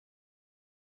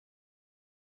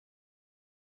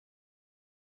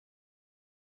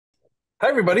Hi,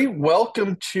 everybody.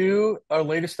 Welcome to our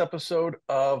latest episode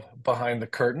of Behind the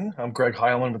Curtain. I'm Greg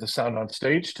Hyland with the Sound on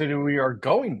Stage. Today, we are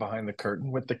going behind the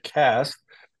curtain with the cast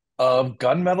of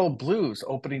Gunmetal Blues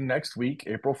opening next week,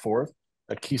 April 4th,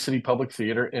 at Key City Public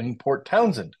Theater in Port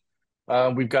Townsend.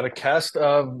 We've got a cast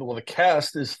of, well, the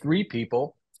cast is three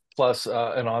people plus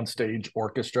an onstage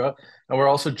orchestra. And we're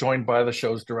also joined by the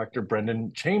show's director,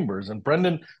 Brendan Chambers. And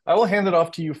Brendan, I will hand it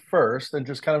off to you first and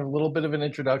just kind of a little bit of an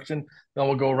introduction. Then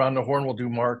we'll go around the horn. We'll do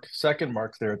Mark second.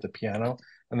 Mark's there at the piano.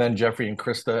 And then Geoffrey and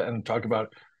Christa and talk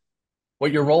about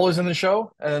what your role is in the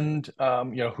show and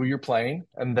who you're playing.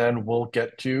 And then we'll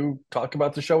get to talk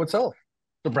about the show itself.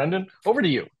 So Brendan, over to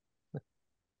you.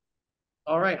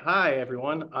 All right. Hi,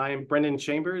 everyone. I'm Brendan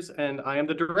Chambers, and I am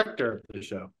the director of the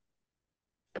show.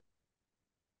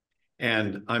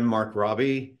 And I'm Mark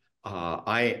Rabe.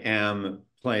 I am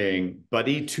playing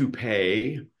Buddy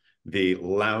Toupee, the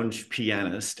lounge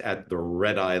pianist at the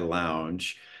Red Eye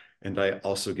Lounge. And I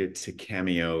also get to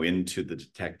cameo into the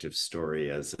detective story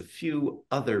as a few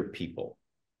other people.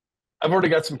 I've already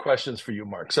got some questions for you,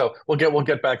 Mark. So we'll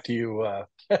get back to you.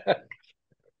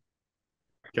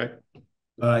 Okay.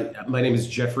 My name is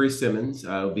Geoffery Simmons.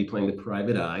 I'll be playing the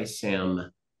private eye,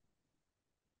 Sam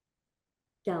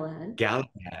Galahad.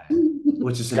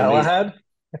 Which is an Galahad?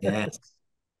 Yes.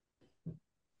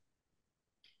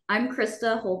 I'm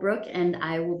Christa Holbrook, and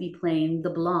I will be playing the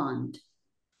blonde.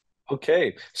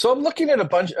 Okay, so I'm looking at a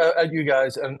bunch at you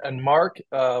guys, and Mark,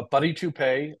 Buddy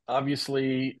Toupee.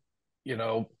 Obviously,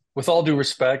 with all due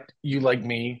respect, you like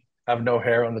me have no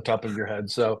hair on the top of your head,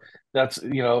 so that's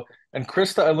And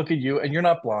Christa, I look at you, and you're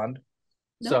not blonde,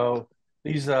 Nope. so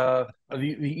these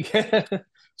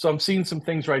so I'm seeing some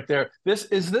things right there.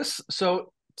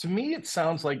 So to me, it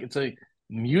sounds like it's a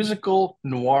musical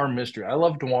noir mystery. I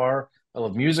love noir. I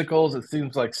love musicals. It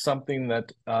seems like something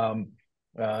that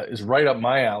is right up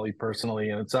my alley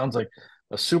personally, and it sounds like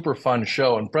a super fun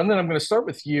show. And Brendan, I'm going to start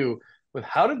with you. With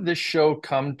how did this show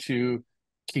come to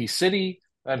Key City,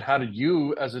 and how did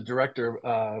you, as a director,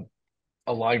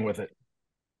 align with it?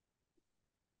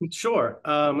 Sure.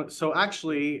 So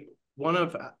actually, one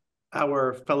of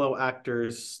our fellow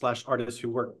actors slash artists who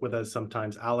work with us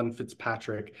sometimes, Alan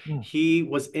Fitzpatrick, he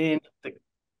was in the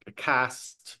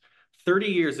cast 30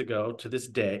 years ago to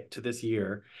this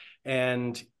year.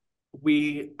 And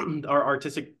our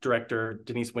artistic director,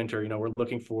 Denise Winter, we're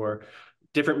looking for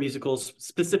different musicals,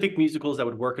 specific musicals that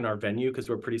would work in our venue because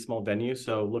we're a pretty small venue.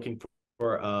 So looking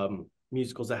for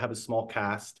musicals that have a small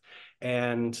cast.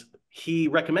 And he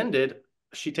recommended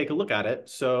she take a look at it.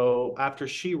 So after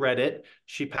she read it,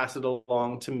 she passed it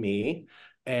along to me.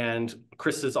 And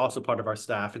Chris is also part of our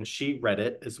staff, and she read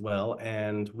it as well.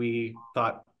 And we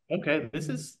thought, okay, this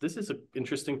is an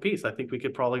interesting piece. I think we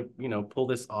could probably, pull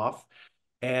this off.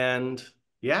 And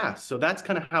yeah, so that's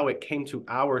kind of how it came to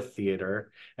our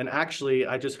theater. And actually,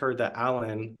 I just heard that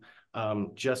Alan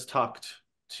just talked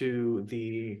to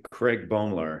the Craig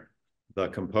Boemler, the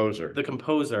composer.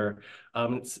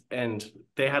 And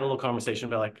they had a little conversation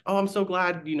about like, oh, I'm so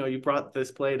glad, you brought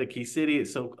this play to Key City.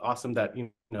 It's so awesome that,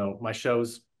 my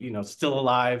show's, still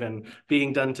alive and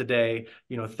being done today,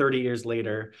 30 years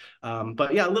later.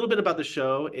 But yeah, a little bit about the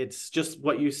show. It's just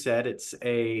what you said. It's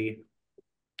a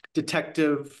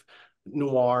detective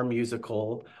noir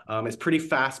musical. It's pretty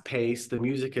fast paced. The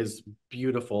music is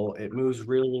beautiful. It moves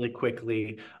really, really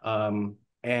quickly.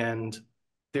 And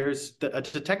there's a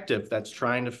detective that's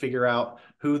trying to figure out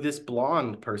who this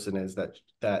blonde person is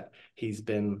that he's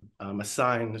been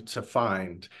assigned to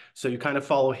find. So you kind of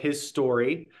follow his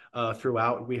story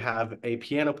throughout. We have a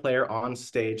piano player on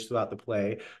stage throughout the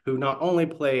play who not only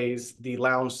plays the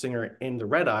lounge singer in the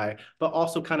Red Eye, but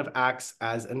also kind of acts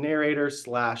as a narrator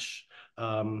slash,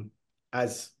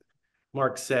 as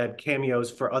Mark said, cameos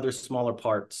for other smaller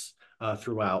parts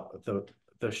throughout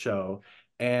the show.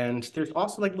 And there's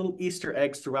also like little Easter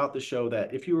eggs throughout the show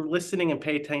that if you were listening and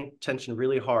pay attention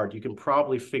really hard, you can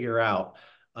probably figure out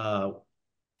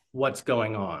what's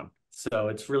going on. So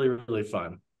it's really, really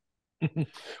fun.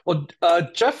 Well,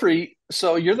 Geoffrey,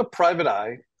 so you're the private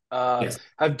eye. Yes.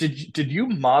 Did you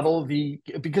model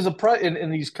because in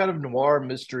these kind of noir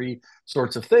mystery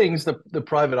sorts of things, the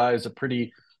private eye is a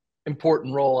pretty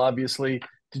important role, obviously.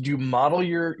 Did you model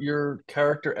your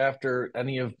character after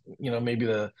any of maybe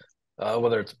the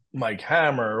whether it's Mike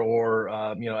Hammer or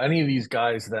any of these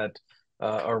guys that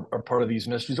are part of these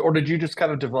mysteries, or did you just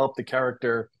kind of develop the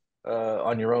character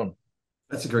on your own?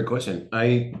 That's a great question.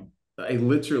 I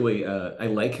literally I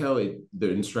like how the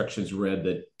instructions read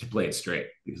that to play it straight,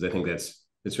 because I think it's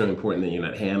really important that you're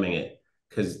not hamming it,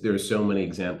 because there are so many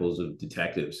examples of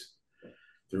detectives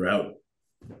throughout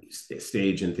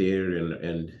stage and theater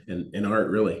and art,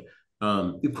 really,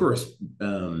 Of course,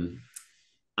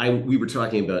 we were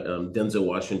talking about Denzel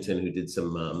Washington, who did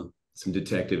some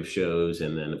detective shows,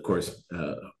 and then of course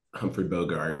Humphrey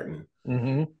Bogart,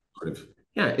 and sort of,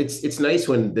 yeah, it's nice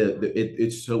when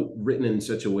it's so written in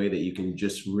such a way that you can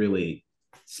just really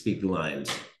speak the lines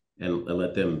and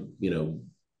let them,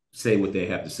 say what they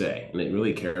have to say, and it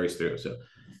really carries through. So,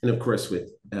 and of course with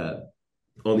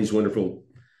all these wonderful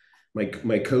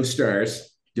my co-stars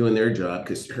doing their job,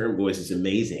 because her voice is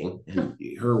amazing and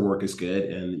her work is good,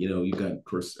 and you've got of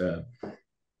course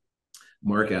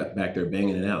Mark out back there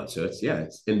banging it out. So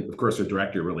and of course our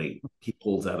director really, he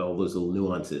pulls out all those little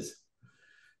nuances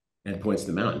and points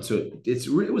them out. And so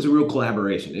it was a real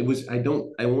collaboration. It was, I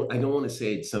don't want to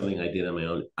say it's something I did on my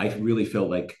own. I really felt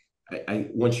like I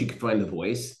once you could find the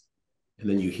voice and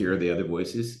then you hear the other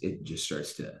voices, it just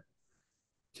starts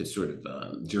to sort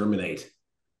of germinate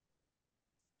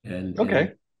and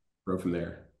grow from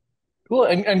there. Cool.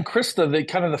 And Krista, the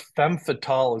kind of the femme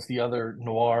fatale is the other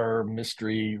noir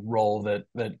mystery role that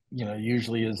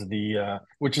usually is the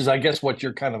which is, I guess, what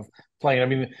you're kind of playing. I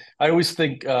mean, I always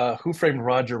think Who Framed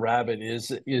Roger Rabbit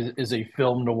is a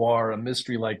film noir, a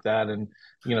mystery like that, and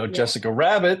Jessica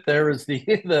Rabbit, there is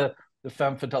the the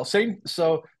femme fatale. Same.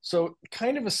 So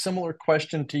kind of a similar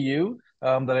question to you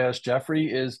that I asked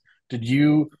Jeffrey is, did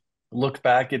you look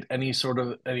back at any sort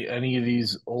of any of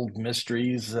these old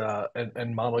mysteries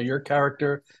and model your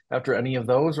character after any of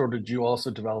those, or did you also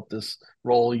develop this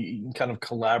role kind of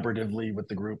collaboratively with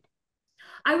the group?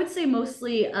 I would say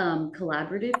mostly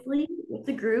collaboratively with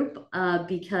the group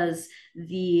because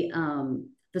the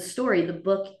story, the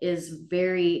book is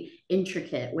very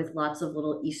intricate with lots of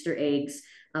little Easter eggs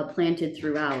planted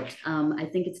throughout. I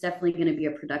think it's definitely going to be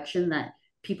a production that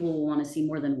people will want to see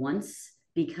more than once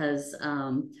because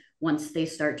once they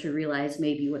start to realize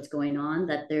maybe what's going on,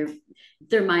 that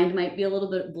their mind might be a little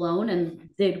bit blown and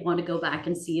they'd want to go back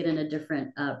and see it in a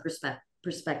different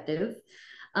perspective.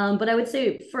 But I would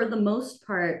say for the most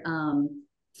part,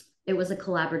 it was a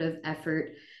collaborative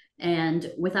effort.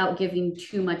 And without giving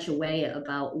too much away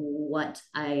about what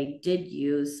I did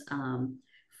use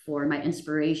for my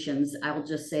inspirations, I will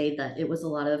just say that it was a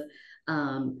lot of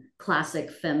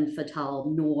classic femme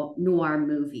fatale noir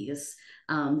movies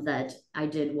that I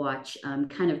did watch,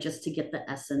 kind of just to get the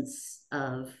essence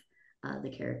of the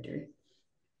character.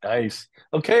 Nice.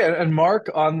 Okay, and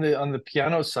Mark, on the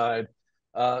piano side,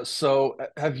 so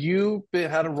have you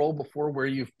had a role before where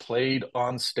you've played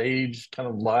on stage, kind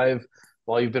of live,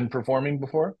 while you've been performing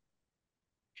before?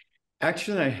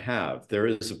 Actually, I have. There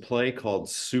is a play called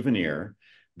Souvenir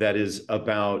that is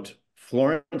about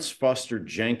Florence Foster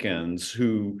Jenkins,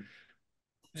 who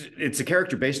it's a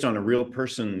character based on a real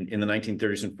person in the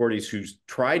 1930s and 40s who's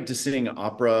tried to sing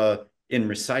opera in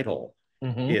recital.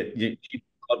 She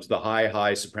loves the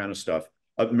high soprano stuff.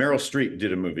 Meryl Streep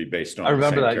did a movie based I on the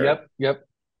remember same that. character. Yep.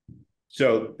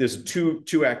 So there's a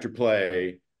two actor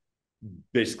play.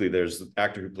 Basically, there's the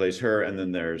actor who plays her, and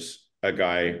then there's a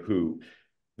guy who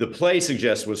the play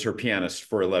suggests was her pianist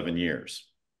for 11 years.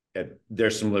 And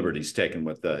there's some liberties taken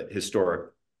with the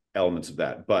historic elements of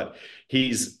that, but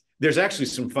there's actually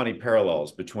some funny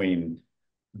parallels between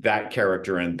that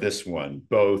character and this one.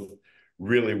 Both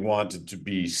really wanted to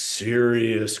be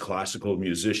serious classical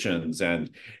musicians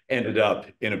and ended up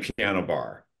in a piano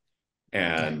bar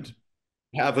and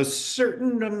have a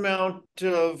certain amount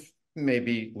of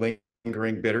maybe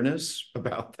lingering bitterness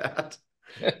about that.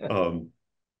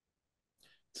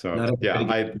 So yeah,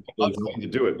 I love to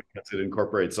do it because it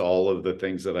incorporates all of the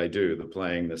things that I do: the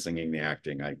playing, the singing, the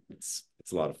acting. It's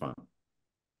a lot of fun.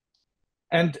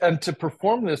 And to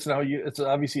perform this now, it's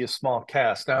obviously a small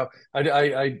cast. Now,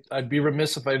 I'd be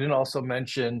remiss if I didn't also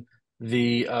mention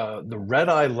the Red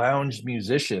Eye Lounge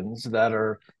musicians that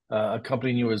are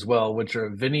accompanying you as well, which are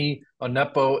Vinny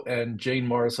Onepo and Jane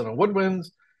Morrison on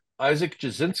woodwinds, Isaac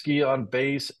Jasinski on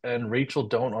bass, and Rachel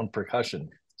Doan on percussion.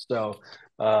 So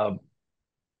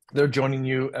they're joining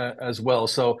you as well.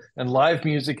 So, and live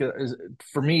music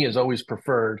for me is always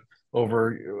preferred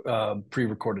over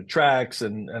pre-recorded tracks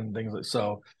and things like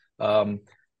so.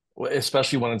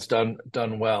 Especially when it's done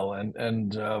well.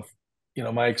 And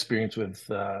my experience with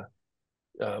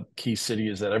Key City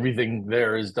is that everything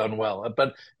there is done well.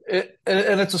 But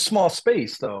it's a small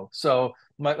space though. So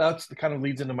that's the kind of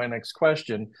leads into my next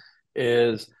question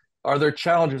is, are there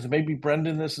challenges? Maybe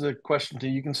Brendan, this is a question to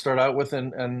you can start out with,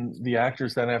 and the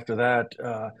actors then after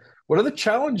that. What are the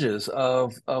challenges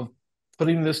of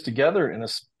putting this together in a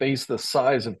space the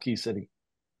size of Key City?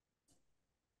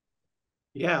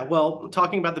 Yeah, well,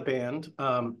 talking about the band,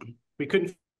 we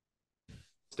couldn't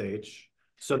stage,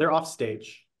 so they're off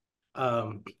stage,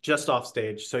 just off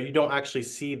stage, so you don't actually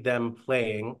see them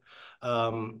playing.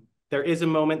 There is a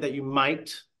moment that you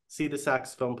might see the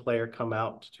saxophone player come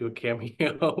out to a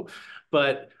cameo,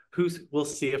 but we'll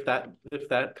see if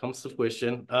that comes to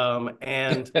fruition.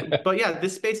 But yeah,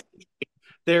 this space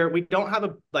there, we don't have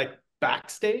a like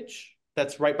backstage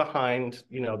that's right behind,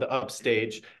 the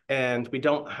upstage, and we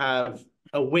don't have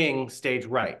a wing stage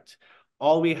right.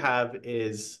 All we have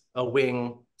is a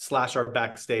wing / our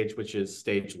backstage, which is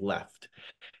stage left.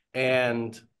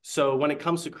 And so when it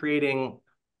comes to creating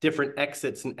different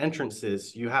exits and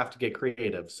entrances, you have to get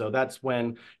creative. So that's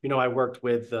when, I worked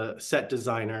with the set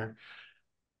designer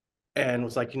and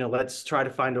was like, let's try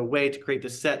to find a way to create the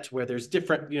set where there's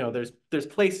different, there's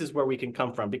places where we can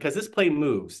come from, because this play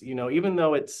moves, even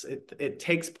though it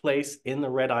takes place in the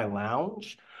Red Eye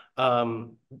Lounge. The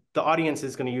audience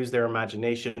is going to use their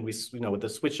imagination. We, with the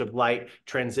switch of light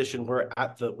transition, we're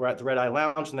at the Red Eye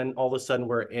Lounge, and then all of a sudden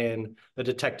we're in the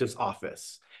detective's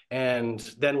office, and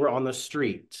then we're on the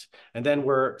street, and then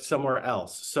we're somewhere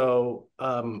else. So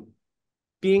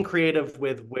being creative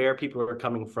with where people are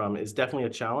coming from is definitely a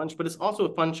challenge, but it's also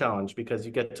a fun challenge because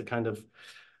you get to kind of,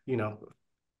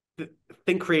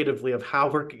 think creatively of how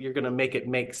you're going to make it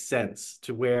make sense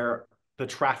to where the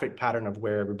traffic pattern of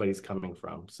where everybody's coming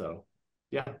from. So,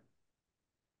 yeah.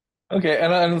 Okay,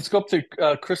 and let's go up to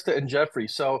Christa and Geoffery.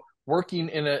 So working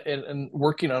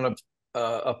working on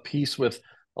a piece with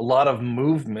a lot of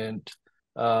movement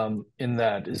in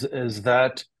that is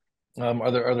that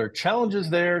are there challenges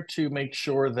there to make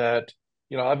sure that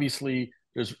obviously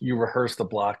you rehearse the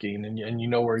blocking and you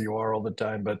know where you are all the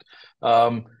time, but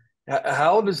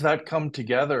how does that come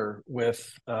together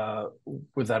with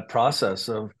that process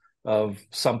of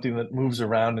something that moves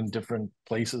around in different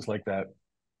places like that?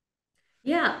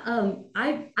 Yeah,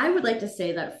 I would like to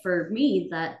say that for me,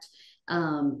 that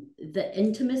the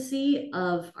intimacy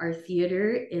of our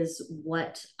theater is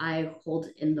what I hold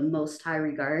in the most high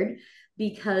regard,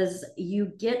 because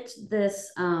you get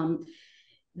this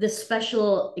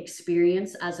special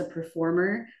experience as a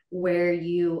performer where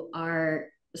you are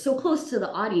so close to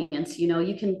the audience.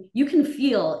 You can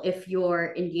feel if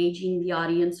you're engaging the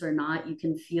audience or not. You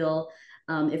can feel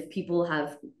if people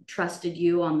have trusted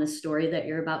you on the story that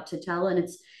you're about to tell, and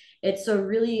it's a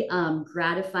really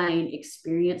gratifying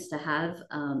experience to have,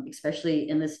 especially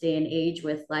in this day and age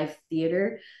with live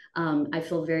theater. I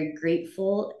feel very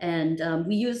grateful, and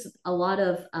we use a lot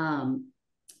of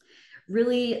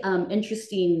really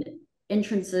interesting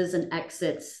entrances and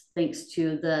exits, thanks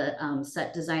to the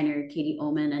set designer Katie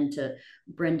Oman, and to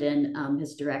Brendan.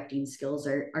 His directing skills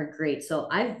are great. So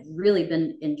I've really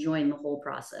been enjoying the whole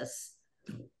process.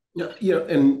 Yeah,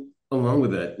 and along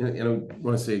with that, I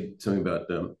want to say something about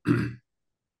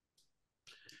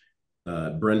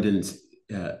Brendan's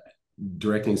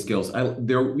directing skills.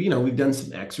 We've done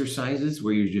some exercises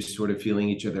where you're just sort of feeling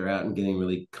each other out and getting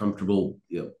really comfortable,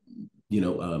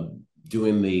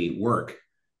 doing the work.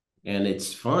 And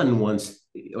it's fun once,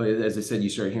 as I said, you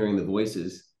start hearing the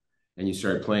voices and you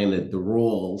start playing the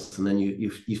roles, and then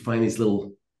you find these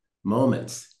little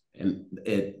moments. And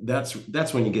that's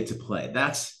when you get to play.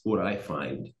 That's what I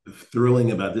find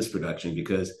thrilling about this production,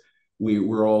 because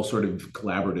we're all sort of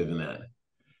collaborative in that.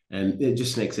 And it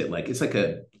just makes it it's like I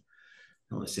don't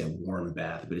want to say a warm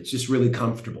bath, but it's just really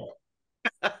comfortable.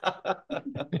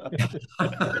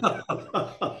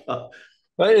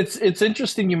 But it's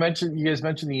interesting you guys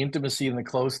mentioned the intimacy and the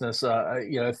closeness.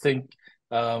 I think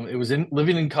it was in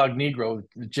Living Incognito,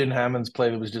 Jim Hammond's play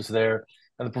that was just there,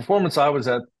 and the performance I was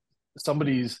at,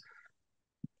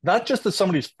 not just that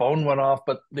somebody's phone went off,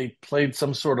 but they played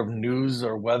some sort of news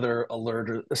or weather alert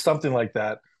or something like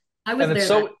that. I was And it's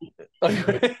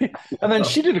there. and then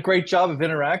she did a great job of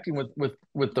interacting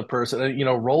with the person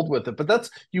and rolled with it. But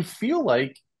you feel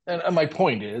like, and my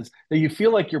point is that you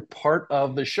feel like you're part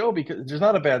of the show because there's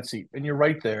not a bad seat and you're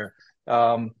right there.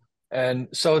 And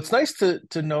so it's nice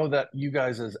to know that you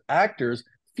guys as actors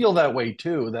feel that way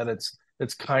too, that it's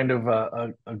kind of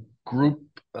a group,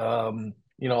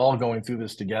 all going through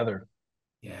this together.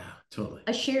 Yeah, totally.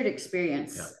 A shared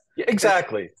experience. Yeah,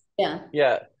 exactly. Yeah.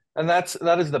 Yeah. And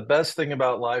that is the best thing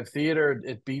about live theater.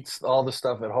 It beats all the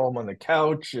stuff at home on the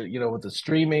couch, with the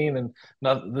streaming, and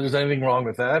not there's anything wrong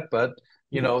with that. But,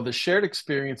 the shared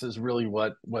experience is really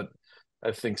what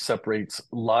I think separates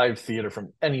live theater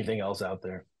from anything else out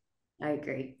there. I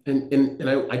agree. And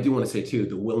I do want to say too,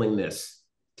 the willingness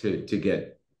to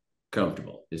get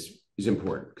comfortable is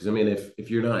important. Because I mean, if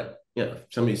you're not, if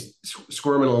somebody's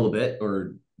squirming a little bit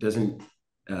or doesn't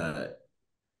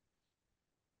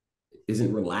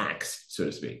isn't relaxed, so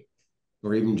to speak,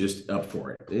 or even just up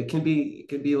for it, it can be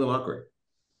a little awkward.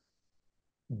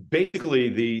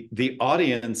 Basically, the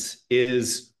audience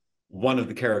is one of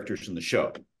the characters in the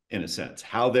show. in a sense.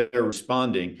 How they're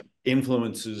responding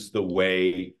influences the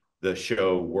way the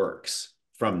show works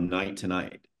from night to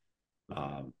night.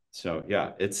 So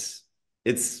yeah,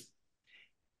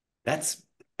 that's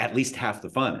at least half the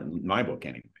fun in my book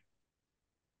anyway.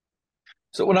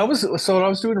 So when I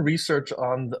was doing research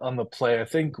on the play, I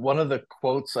think one of the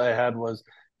quotes I had was,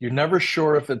 "You're never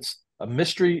sure if it's a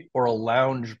mystery or a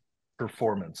lounge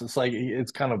performance. It's like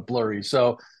it's kind of blurry."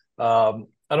 So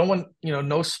I don't want,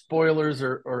 no spoilers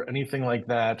or anything like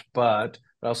that, but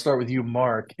I'll start with you,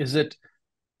 Mark.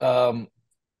 Um,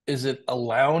 is it a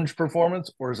lounge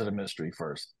performance or is it a mystery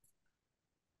first?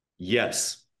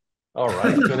 Yes. All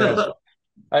right, good answer.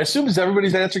 I assume is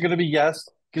everybody's answer going to be yes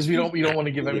because we don't want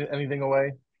to give anything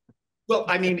away. Well,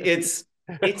 I mean,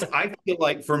 I feel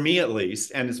like for me at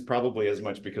least, and it's probably as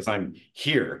much because I'm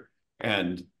here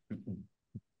and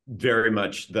very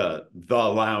much the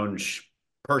lounge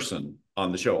person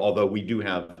on the show. Although we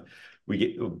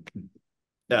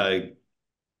uh,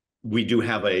 we do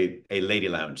have a lady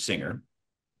lounge singer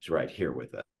who's right here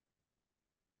with us.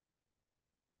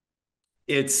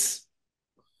 It's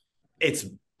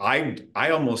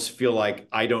I almost feel like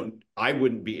I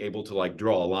wouldn't be able to like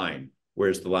draw a line.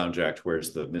 Where's the lounge act?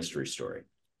 Where's the mystery story?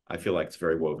 I feel like it's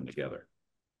very woven together.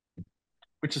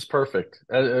 Which is perfect,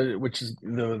 which is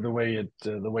the way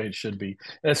it should be.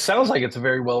 And it sounds like it's a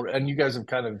very well, and you guys have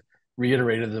kind of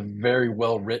reiterated a very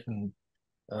well written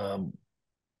um,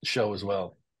 show as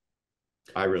well.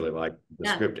 I really like the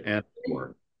script and the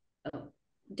work.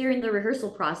 During the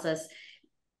rehearsal process,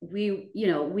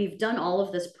 we've done all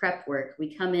of this prep work.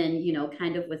 We come in,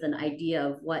 kind of with an idea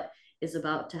of what is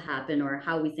about to happen or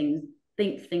how we think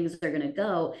things are going to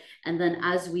go. And then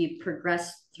as we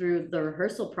progressed through the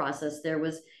rehearsal process, there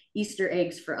was Easter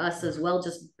eggs for us as well,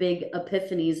 just big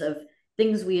epiphanies of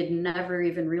things we had never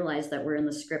even realized that were in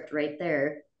the script right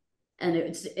there. And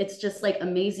it's just like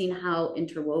amazing how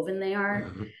interwoven they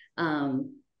are.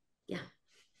 Yeah.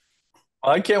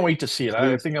 I can't wait to see it.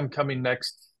 I think I'm coming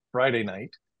next Friday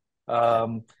night.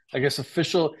 I guess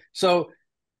official. So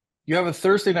you have a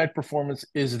Thursday night performance.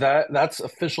 That's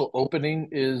official opening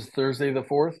is Thursday the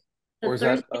 4th? Or is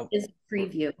that is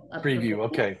preview? Preview,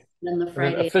 okay. And then the And then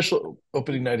Friday. official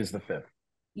opening night is the 5th.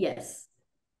 Yes.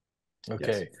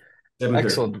 Okay. Yes.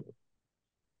 Excellent.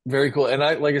 Very cool. And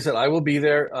like I said, I will be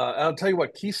there. I'll tell you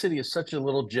what, Key City is such a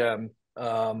little gem.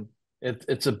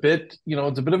 It's a bit,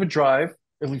 it's a bit of a drive,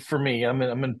 at least for me. I'm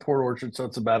in Port Orchard, so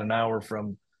it's about an hour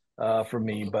from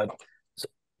me. But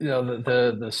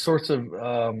the sorts of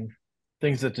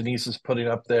things that Denise is putting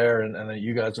up there and that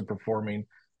you guys are performing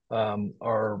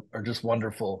are just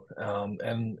wonderful.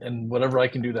 And whatever I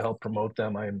can do to help promote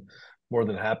them, I'm more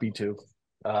than happy to.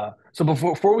 So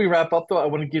before we wrap up, though, I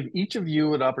want to give each of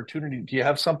you an opportunity. Do you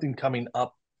have something coming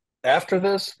up after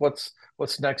this? What's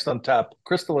next on tap?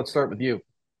 Christa, let's start with you.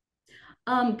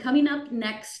 Coming up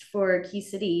next for Key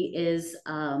City is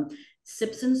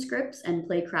Sips and Scripts and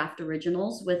Playcraft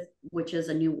Originals, which is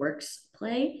a new works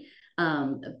play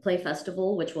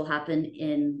festival, which will happen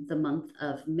in the month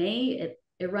of May.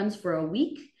 It runs for a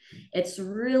week. It's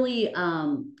really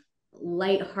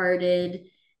lighthearted.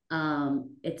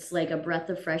 It's like a breath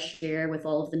of fresh air with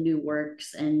all of the new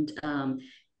works, and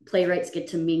playwrights get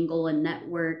to mingle and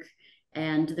network.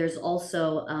 And there's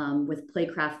also with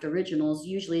Playcraft Originals,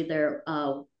 usually they're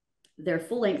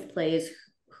full-length plays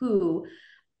who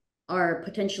are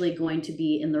potentially going to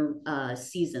be in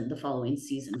the following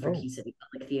season for Key City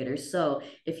Public Theater. So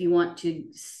if you want to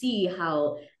see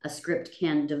how a script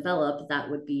can develop, that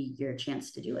would be your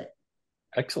chance to do it.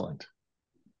 Excellent.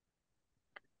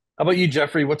 How about you,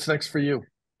 Geoffrey? What's next for you?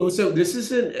 Oh, so this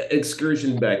is an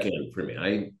excursion back in for me.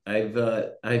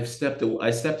 I stepped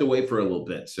away for a little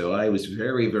bit, so I was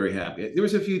very, very happy. There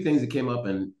was a few things that came up,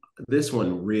 and this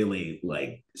one really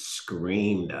like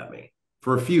screamed at me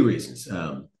for a few reasons.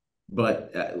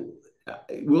 But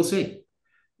we'll see.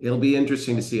 It'll be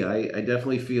interesting to see. I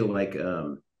definitely feel like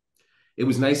it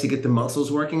was nice to get the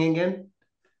muscles working again.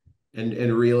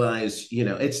 And realize,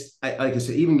 it's like I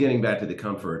said, even getting back to the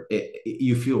comfort,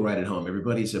 you feel right at home.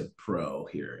 Everybody's a pro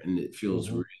here, and it feels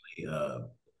really,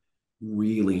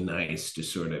 really nice to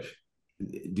sort of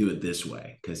do it this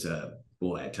way. Because,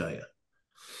 boy, I tell you,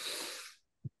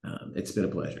 it's been a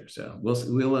pleasure. So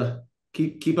we'll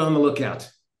keep on the lookout.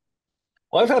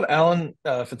 Well, I've had Alan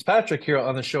Fitzpatrick here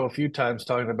on the show a few times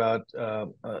talking about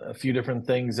a few different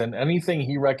things, and anything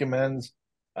he recommends,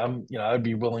 I'd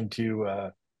be willing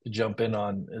to jump in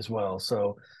on as well.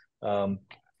 So, how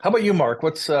about you, Mark? Do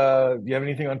you have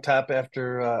anything on tap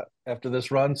after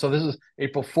this run? So this is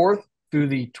April 4th through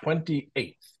the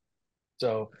 28th.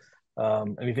 So,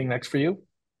 anything next for you?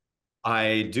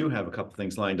 I do have a couple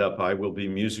things lined up. I will be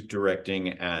music directing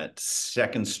at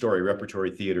Second Story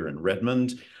Repertory Theater in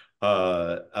Redmond,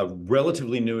 a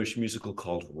relatively newish musical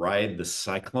called Ride the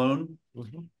Cyclone.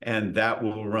 And that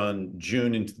will run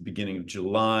June into the beginning of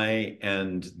July.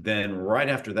 And then right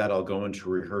after that, I'll go into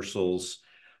rehearsals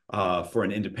for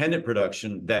an independent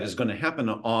production that is going to happen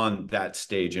on that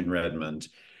stage in Redmond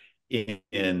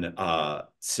in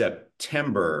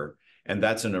September. And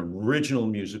that's an original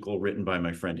musical written by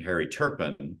my friend Harry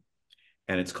Turpin.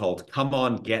 And it's called Come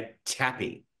On, Get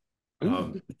Tappy,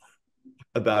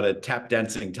 about a tap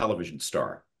dancing television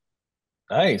star.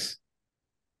 Nice.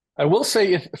 I will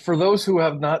say, if for those who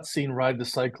have not seen Ride the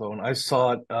Cyclone, I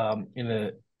saw it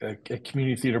in a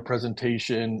community theater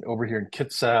presentation over here in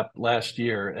Kitsap last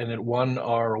year, and it won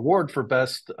our award for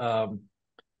best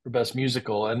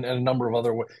musical and a number of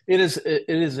other. It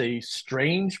is a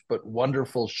strange but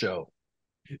wonderful show.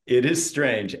 It is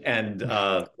strange, and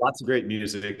lots of great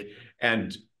music,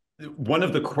 and one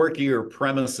of the quirkier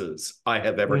premises I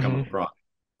have ever come across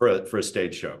for a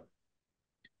stage show.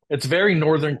 It's very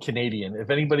Northern Canadian. If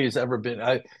anybody has ever been,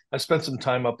 I spent some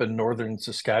time up in Northern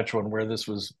Saskatchewan where this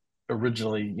was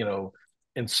originally,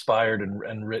 inspired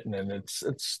and written, and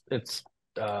it's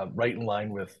right in line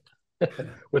with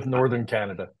with Northern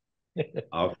Canada.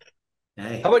 Oh,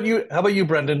 Hey. How about you,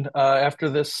 Brendan? After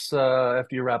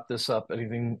you wrap this up,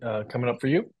 anything coming up for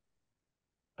you?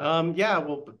 Yeah,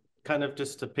 well, kind of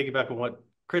just to piggyback on what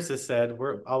Chris has said,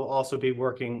 I'll also be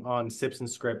working on sips and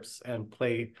scripts and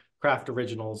play craft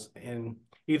originals in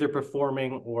either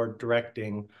performing or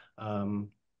directing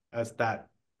as that.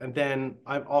 And then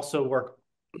I also work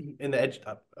in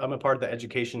I'm a part of the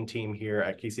education team here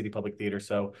at Key City Public Theater.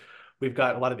 So we've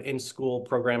got a lot of in-school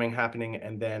programming happening,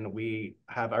 and then we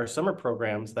have our summer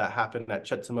programs that happen at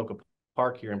Chetsamoka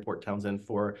Park here in Port Townsend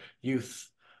for youth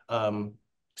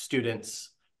students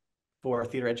for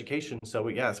theater education. So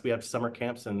we have summer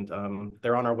camps, and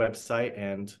they're on our website.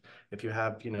 And if you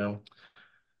have,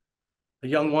 a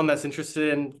young one that's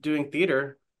interested in doing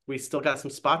theater, we still got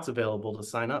some spots available to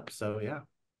sign up. So yeah.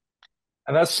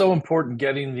 And that's so important,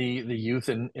 getting the youth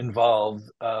involved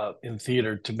in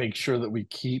theater to make sure that we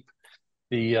keep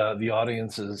the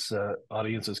audiences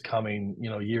coming,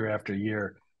 year after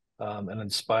year, and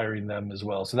inspiring them as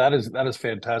well. So that is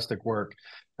fantastic work.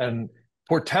 And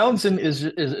Port Townsend is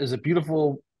a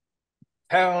beautiful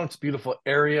town. It's a beautiful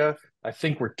area. I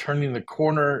think we're turning the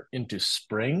corner into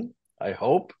spring. I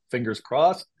hope, fingers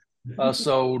crossed.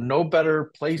 So no better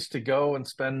place to go and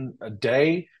spend a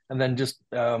day. And then just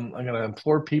I'm going to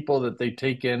implore people that they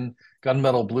take in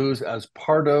Gunmetal Blues as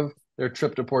part of their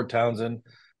trip to Port Townsend.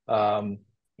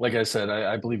 Like I said,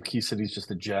 I believe Key City is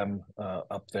just a gem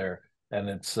up there, and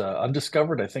it's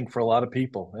undiscovered, I think, for a lot of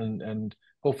people, and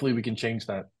hopefully we can change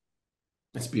that.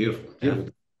 It's beautiful. Yeah.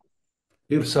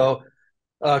 Beautiful. So,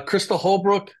 Christa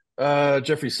Holbrook,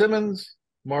 Geoffery Simmons,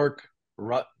 Mark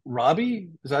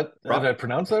Rabe, did I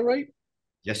pronounce that right?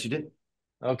 yes, you did.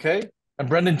 Okay. And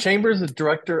Brendan Chambers, the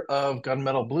director of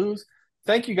Gunmetal Blues.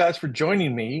 Thank you guys for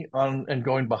joining me on and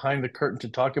going behind the curtain to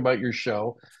talk about your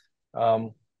show.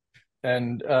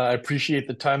 And I appreciate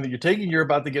the time that you're taking. You're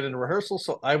about to get into rehearsal,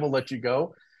 so I will let you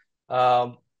go.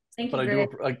 Thank you,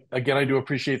 I do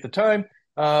appreciate the time.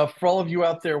 For all of you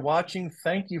out there watching,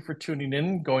 thank you for tuning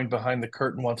in, going behind the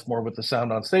curtain once more with the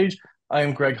Sound on Stage. I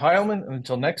am Greg Heilman, and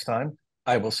until next time,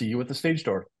 I will see you at the stage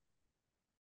door.